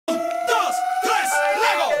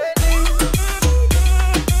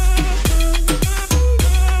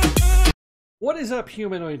What is up,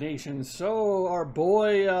 Humanoid Nation? So, our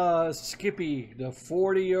boy, Skippy, the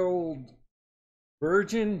 40-year-old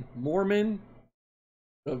virgin Mormon,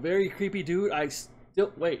 the very creepy dude,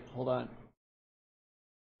 wait, hold on.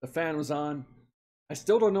 The fan was on. I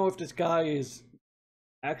still don't know if this guy is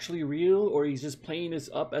actually real or he's just playing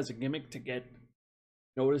this up as a gimmick to get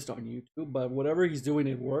noticed on YouTube, but whatever he's doing,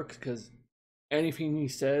 it works, because anything he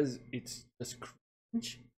says, it's just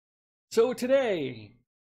cringe. So today,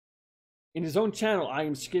 in his own channel, I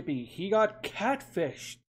Am Skippy, he got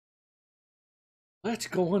catfished. Let's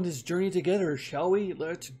go on this journey together, shall we?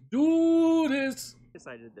 Let's do this!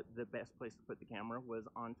 Decided that the best place to put the camera was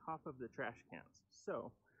on top of the trash cans.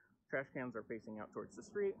 So, trash cans are facing out towards the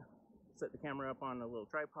street. Set the camera up on a little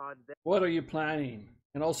tripod. What are you planning?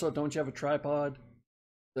 And also, don't you have a tripod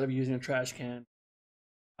instead of using a trash can?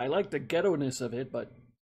 I like the ghetto-ness of it, but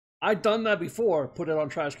I've done that before. Put it on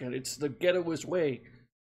trash can. It's the ghettoest way.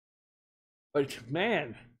 But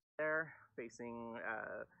man, there facing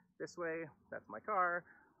this way, that's my car.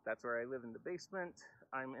 That's where I live in the basement.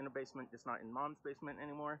 I'm in a basement, just not in Mom's basement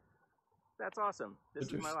anymore. That's awesome.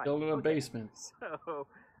 This is my life. Still in a basement. So,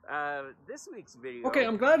 this week's video. Okay,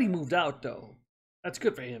 I'm glad he moved out though. That's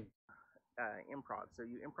good for him. Improv. So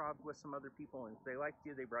you improv with some other people, and if they liked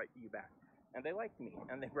you, they brought you back. And they liked me,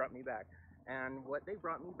 and they brought me back. And what they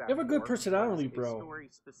brought me back. You have a good personality, bro.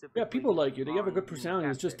 Yeah, people like you. You have a good personality.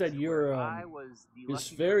 It's just that you're it's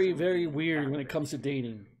very, very weird when it comes to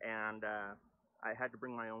dating. And I had to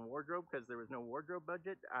bring my own wardrobe because there was no wardrobe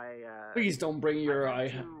budget. Please don't bring your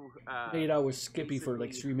made out with Skippy for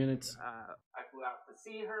like 3 minutes. I flew out to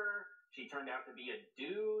see her. She turned out to be a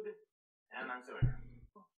dude, and I'm suing her.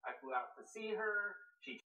 I flew out to see her.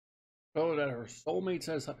 Oh, that her soulmate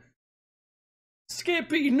says.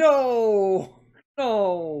 Skippy, no!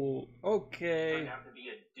 No! Okay. Turned out to be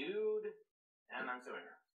a dude, and I'm suing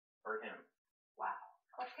her. Or him. Wow.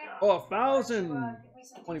 Okay. Oh,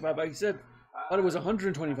 1,025. I said, but it was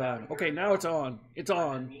 125. Okay, now it's on. It's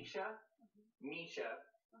on. Misha,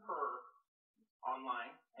 her,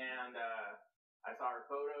 online, and I saw her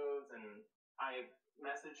photos, and I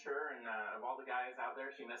messaged her, and of all the guys out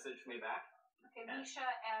there, she messaged me back. Okay, Misha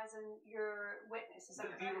as in your witness. Is that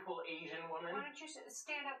the beautiful Asian woman? Why don't you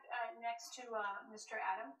stand up next to Mr.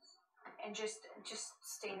 Adam and just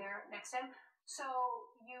stay there next to him? So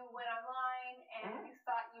you went online and you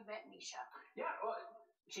thought you met Misha. Yeah, well,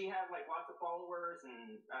 she had like lots of followers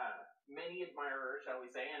and many admirers, shall we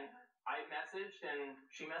say, and I messaged and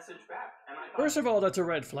she messaged back. And I thought, first of all, that's a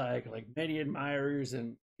red flag. Like many admirers,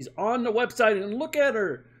 and he's on the website and look at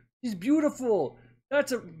her. She's beautiful.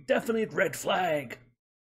 That's a definite red flag.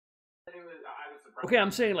 I was surprised. Okay,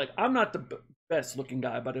 I'm saying, like, I'm not the best looking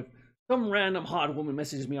guy, but if some random hot woman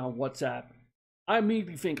messages me on WhatsApp, I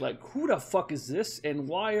immediately think, like, who the fuck is this, and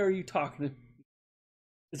why are you talking to me?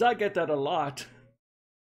 Because I get that a lot.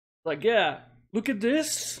 Like, yeah, look at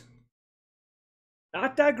this.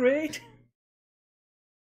 Not that great.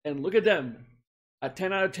 And look at them. A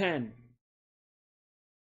 10 out of 10.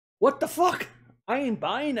 What the fuck? I ain't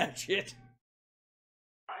buying that shit.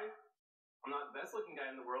 I'm not the best looking guy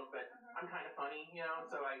in the world, but I'm kind of funny, you know,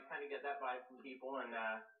 so I kind of get that vibe from people, and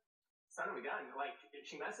son of a gun, like,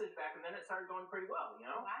 she messaged back, and then it started going pretty well, you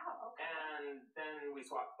know? Wow, okay. And then we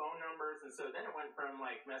swapped phone numbers, and so then it went from,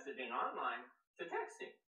 like, messaging online to texting.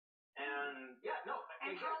 And, yeah, no.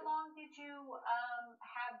 And how long did you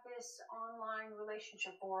have this online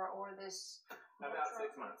relationship for, or this? About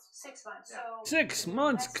 6 months. 6 months, Yeah. so. 6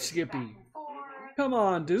 months, Skippy. Forth, Come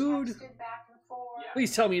on, dude. texted back and forth. Yeah.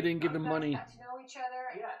 Please tell me you didn't give him money. Got to know each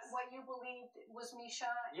other. Yes. What you believed was Misha.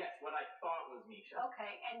 Yes, what I thought was Misha.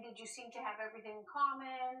 Okay, and did you seem to have everything in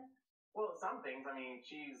common? Well, some things. I mean,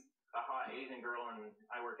 she's a hot Asian girl, and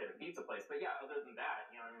I work at a pizza place. But yeah, other than that,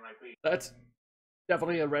 you know, I mean, like we. That's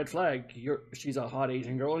definitely a red flag. She's a hot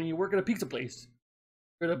Asian girl, and you work at a pizza place.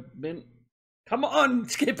 Could have been. Come on,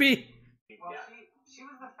 Skippy. Well, Yeah. she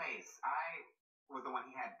was the face. I was the one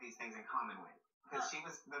he had these things in common with. Because she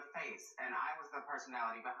was the face, and I was the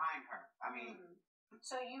personality behind her. I mean...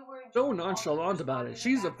 So you were... So nonchalant about it.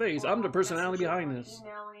 She's the face. I'm the personality behind this.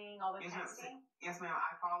 Emailing, all the Yes, texting? yes, ma'am.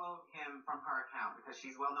 I followed him from her account because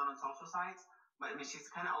she's well-known on social sites. But, I mean,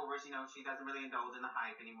 she's kind of over it. You know, she doesn't really indulge in the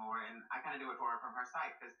hype anymore. And I kind of do it for her from her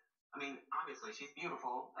site. Because, I mean, obviously, she's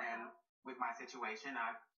beautiful. And with my situation,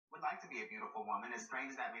 I would like to be a beautiful woman, as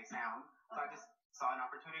strange as that may sound. So I just saw an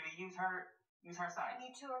opportunity to use her site. And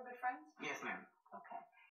you two are good friends? Yes, ma'am. Okay.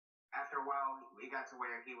 After a while, we got to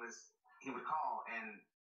where he would call, and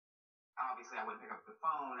obviously I wouldn't pick up the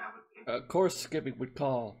phone. Of course Skippy would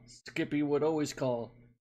call. Skippy would always call.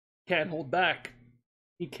 Can't hold back.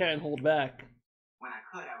 He can't hold back. when I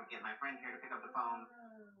could, I would get my friend here to pick up the phone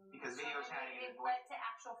because video So chatting it and voice. led to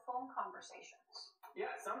actual phone conversations.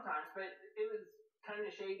 Yeah, sometimes, but it was kind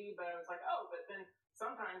of shady. But I was like, oh, but then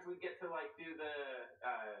sometimes we get to like do the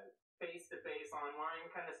face-to-face online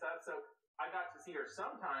kind of stuff. So I got to see her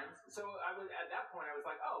sometimes. So I was at that point, I was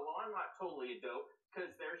like, oh, well, I'm not totally a dope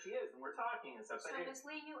because there she is and we're talking and stuff. So Miss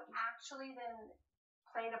Lee, you actually then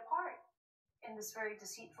played a part in this very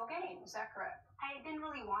deceitful game. Is that correct? I didn't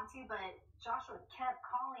really want to, but Joshua kept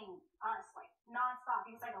calling us like nonstop.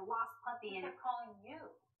 He was like a lost puppy, He and kept calling you.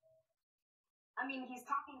 I mean, he's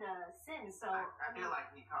talking to Sin, so I feel like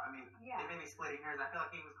he called. I mean, yeah. it may be splitting hairs. I feel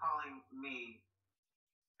like he was calling me,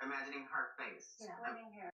 imagining her face. Yeah, living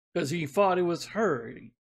here. Because he thought it was her.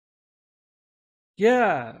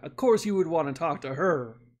 Yeah, of course you would want to talk to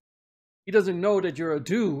her. He doesn't know that you're a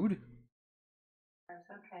dude.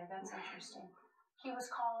 Okay, that's interesting. He was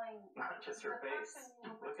calling Not just her the face. person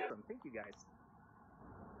you were Look at them. Thank you guys.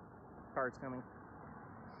 Car's coming.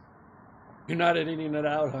 You're not editing it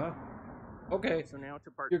out, huh? Okay. So now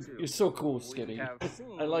to part You're, 2. you're so cool, We Skippy. have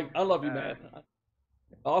seen, I love you, man.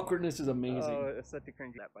 Awkwardness is amazing. Oh, it's such a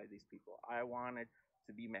cringe that by these people. I wanted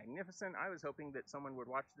to be magnificent. I was hoping that someone would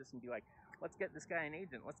watch this and be like, let's get this guy an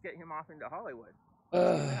agent. Let's get him off into Hollywood.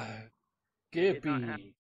 Did not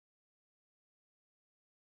happen.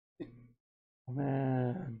 Skippy.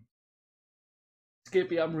 Man.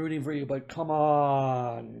 Skippy, I'm rooting for you, but come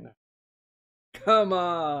on. Come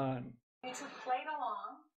on. You two played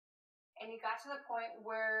along, and you got to the point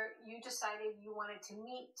where you decided you wanted to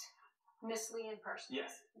meet Miss Lee in person.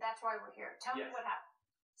 Yes. That's why we're here. Tell me Yes. what happened.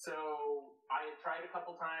 So I had tried a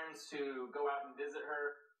couple times to go out and visit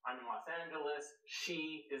her. I'm in Los Angeles.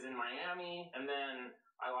 She is in Miami. And then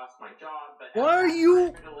I lost my job. But Why are you...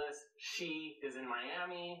 Los Angeles, she is in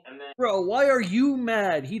Miami. And then... Bro, why are you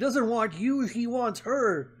mad? He doesn't want you, he wants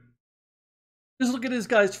her. Just look at this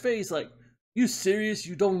guy's face like, you serious?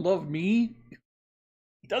 You don't love me?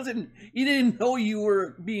 He didn't know you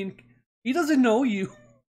were being... He doesn't know you.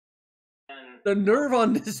 The nerve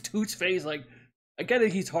on this dude's face, like, I get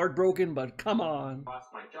it, he's heartbroken, but come on.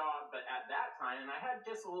 Lost my job, but at that time, and I had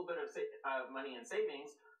just a little bit of money in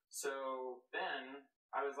savings, so then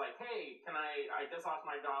I was like, hey, I just lost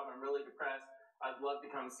my job, I'm really depressed, I'd love to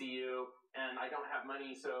come see you, and I don't have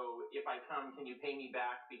money, so if I come, can you pay me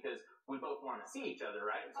back, because we both want to see each other,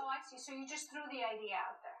 right? Oh, I see. So you just threw the idea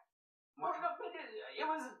out there. Well, no, it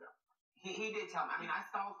was... He did tell me. I mean, I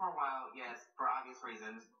stalled for a while, yes, for obvious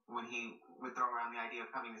reasons, when he would throw around the idea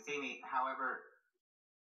of coming to see me. However,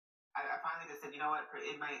 I finally just said, you know what,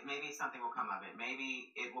 maybe something will come of it.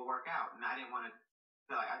 Maybe it will work out. And I didn't want to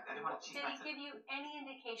feel like, I didn't want to cheat Did myself. he give you any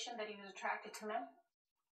indication that he was attracted to men?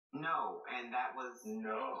 No, and that was...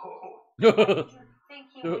 No. Did you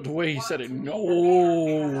think he The way he want said it, to meet no.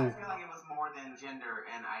 a man? Because I feel like it was more than gender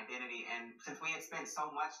and identity. And since we had spent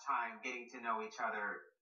so much time getting to know each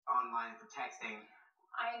other online for texting.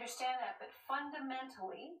 I understand that, but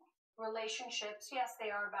fundamentally, relationships, yes, they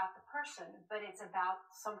are about the person, but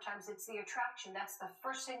sometimes it's the attraction. That's the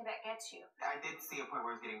first thing that gets you. I did see a point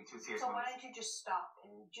where it was getting too serious. So why don't you just stop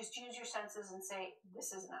and just use your senses and say,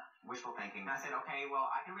 this is enough? Wishful thinking. And I said, okay, well,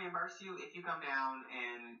 I can reimburse you if you come down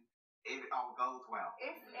and it all goes well.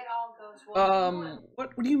 If it all goes well.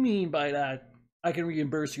 What do you mean by that? I can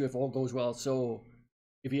reimburse you if all goes well. So,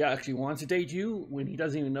 if he actually wants to date you when he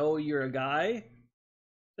doesn't even know you're a guy,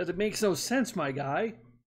 that makes no sense, my guy.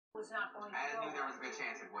 Was not going to I go knew there was a good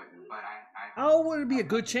chance it wouldn't, but I How would it be a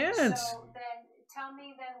good chance? So then, tell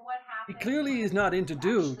me then what He happened. clearly is not into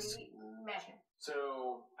dudes. Actually met him.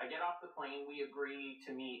 So I get off the plane. We agree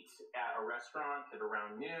to meet at a restaurant at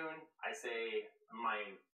around noon. I say my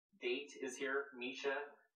date is here, Misha.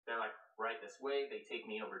 They're like, right this way. They take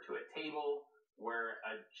me over to a table where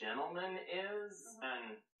a gentleman is,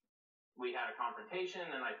 and we had a confrontation,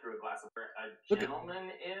 and I threw a glass of where a gentleman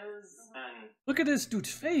is, and... Look at this dude's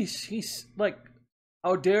face. He's like,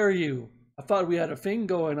 how dare you? I thought we had a thing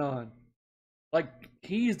going on. Like,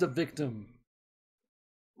 he's the victim.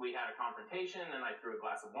 We had a confrontation, and I threw a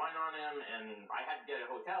glass of wine on him, and I had to get a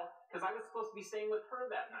hotel, because I was supposed to be staying with her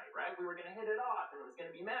that night, right? We were going to hit it off, and it was going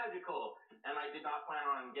to be magical, and I did not plan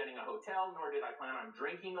on getting a hotel, nor did I plan on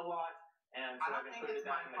drinking a lot, and so I I've don't think included it's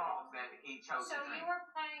that my in the fault cost. that he chose So to drink. you were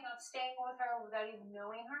planning on staying with her without even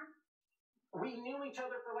knowing her? We knew each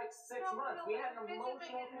other for like 6 months. No, We had an physically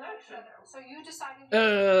emotional didn't know each connection. other. So you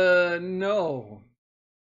decided. No.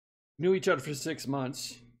 Knew each other for 6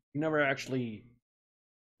 months. You never actually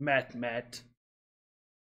met.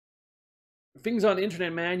 Things on the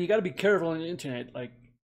internet, man, you gotta be careful on the internet. Like,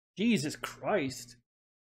 Jesus Christ.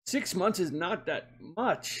 6 months is not that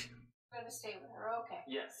much. Going to stay with her, okay.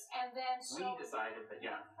 Yes. And then so We decided that,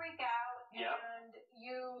 yeah. you freak out and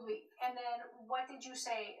you leave. And then what did you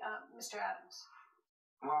say, Mr. Adams?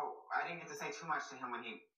 Well, I didn't get to say too much to him when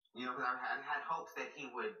he, because I had hopes that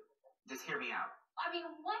he would just hear me out. I mean,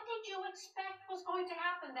 what did you expect was going to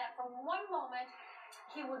happen? That from one moment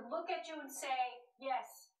he would look at you and say,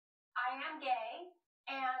 yes, I am gay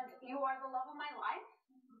and you are the love of my life?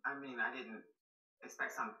 I mean, I didn't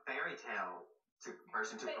expect some fairy tale to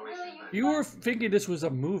burst into fruition. Really, but You were thinking this was a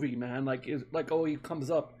movie, man. Like, oh, he comes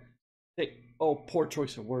up. Oh, poor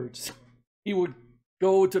choice of words. He would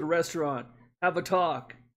go to the restaurant, have a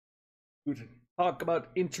talk, talk about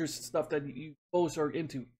interest stuff that you both are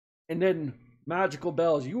into, and then magical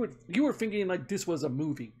bells. You were thinking like this was a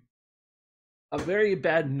movie, a very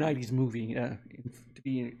bad '90s movie. To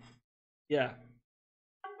be, yeah.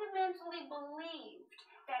 Fundamentally believed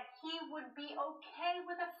that he would be okay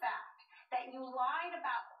with the fact that you lied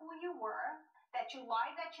about who you were, that you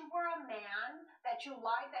lied that you were a man, that you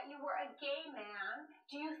lied that you were a gay man.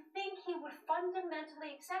 Do you think he would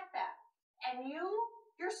fundamentally accept that? And you,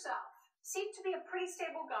 yourself, seem to be a pretty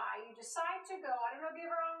stable guy. You decide to go. I don't know if you're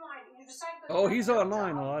ever online. You decide to go. Oh, he's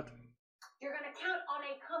online a lot. You're going to count on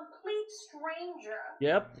a complete stranger.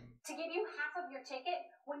 Yep. To give you half of your ticket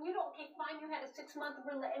when you don't find you had a 6-month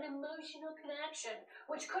an emotional connection,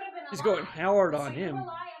 which could have been a He's lie. going hard on So him. you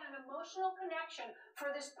rely on an emotional connection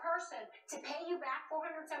for this person to pay you back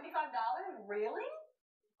 $475? Really?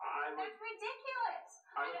 That's ridiculous.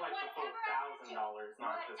 I would like to quote $1,000,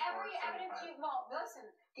 not just Whatever evidence $475. well, listen,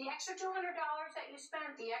 the extra $200 that you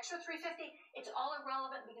spent, the extra $350, it's all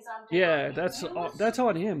irrelevant because I'm Yeah, that's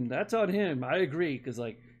on him. That's on him. I agree, because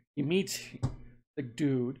like he meets the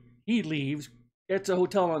dude, he leaves, gets a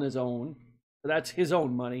hotel on his own. So that's his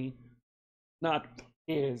own money, not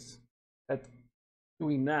his. That's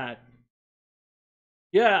doing that.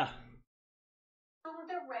 Yeah.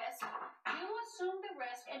 The risk. You assume the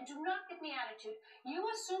risk, and do not give me attitude. You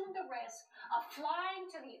assume the risk of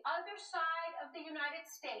flying to the other side of the United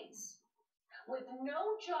States with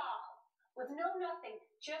no job, with no nothing,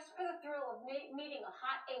 just for the thrill of meeting a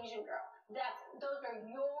hot Asian girl. Those are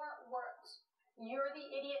your words. You're the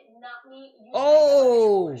idiot, not me. You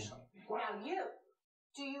Oh! Now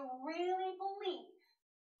do you really believe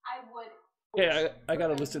I would... Okay, I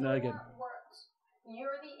gotta listen to that again. Words.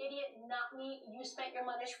 You're the idiot, not me. You spent your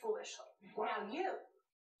money foolishly. Now do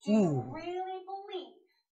you really believe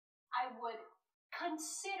I would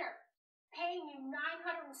consider paying you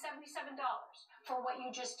 $977 for what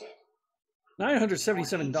you just did?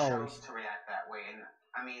 $977. Well, he chose to react that way, and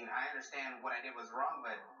I mean, I understand what I did was wrong,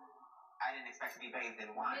 but I didn't expect to be bathed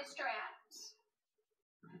in wine. Mr. Adams,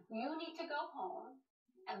 you need to go home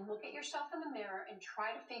and look at yourself in the mirror and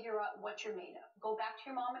try to figure out what you're made of. Go back to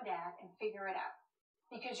your mom and dad and figure it out.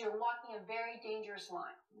 Because you're walking a very dangerous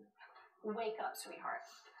line. Wake up, sweetheart.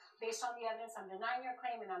 Based on the evidence, I'm denying your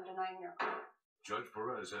claim and I'm denying your claim. Judge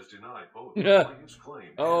Perez has denied both Yeah. his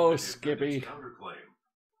claim Oh, and the Skippy. defendant's counterclaim.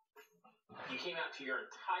 You came out to your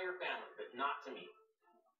entire family, but not to me.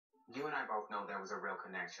 You and I both know there was a real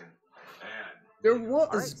connection. And There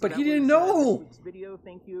was, but he didn't know. Video.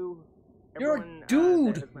 Thank you. You're a Everyone,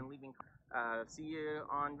 dude. that has been leaving. See you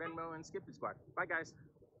on Venmo and Skippy Squad. Bye, guys.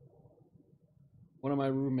 One of my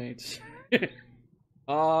roommates.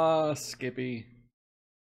 Skippy.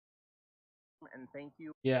 And thank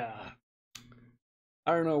you. Yeah.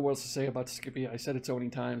 I don't know what else to say about Skippy. I said it so many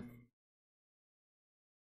times.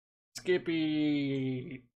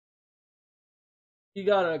 Skippy. You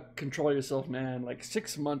gotta control yourself, man. Like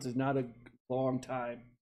 6 months is not a long time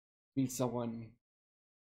to meet someone.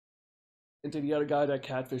 And to the other guy that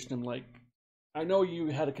catfished him, like, I know you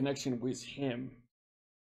had a connection with him,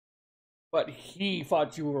 but he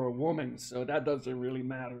thought you were a woman, so that doesn't really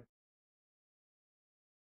matter.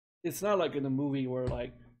 It's not like in the movie where,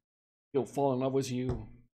 like, he'll fall in love with you,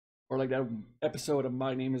 or like that episode of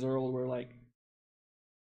My Name is Earl where, like,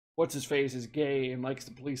 what's his face is gay and likes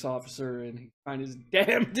the police officer, and he's trying his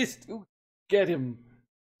damnedest to get him,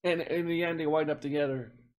 and in the end they wind up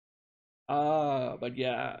together. But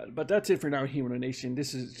yeah, but that's it for now, Human Nation.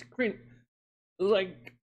 This is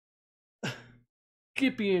like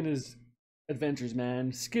Skippy and his adventures,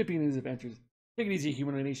 man. Skippy and his adventures. Take it easy,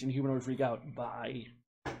 Human Nation. Humanoid Freak out. Bye.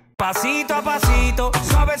 Pasito a pasito,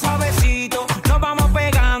 suave suavecito, nos vamos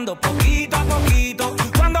pegando poquito a poquito.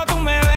 Cuando tú me ves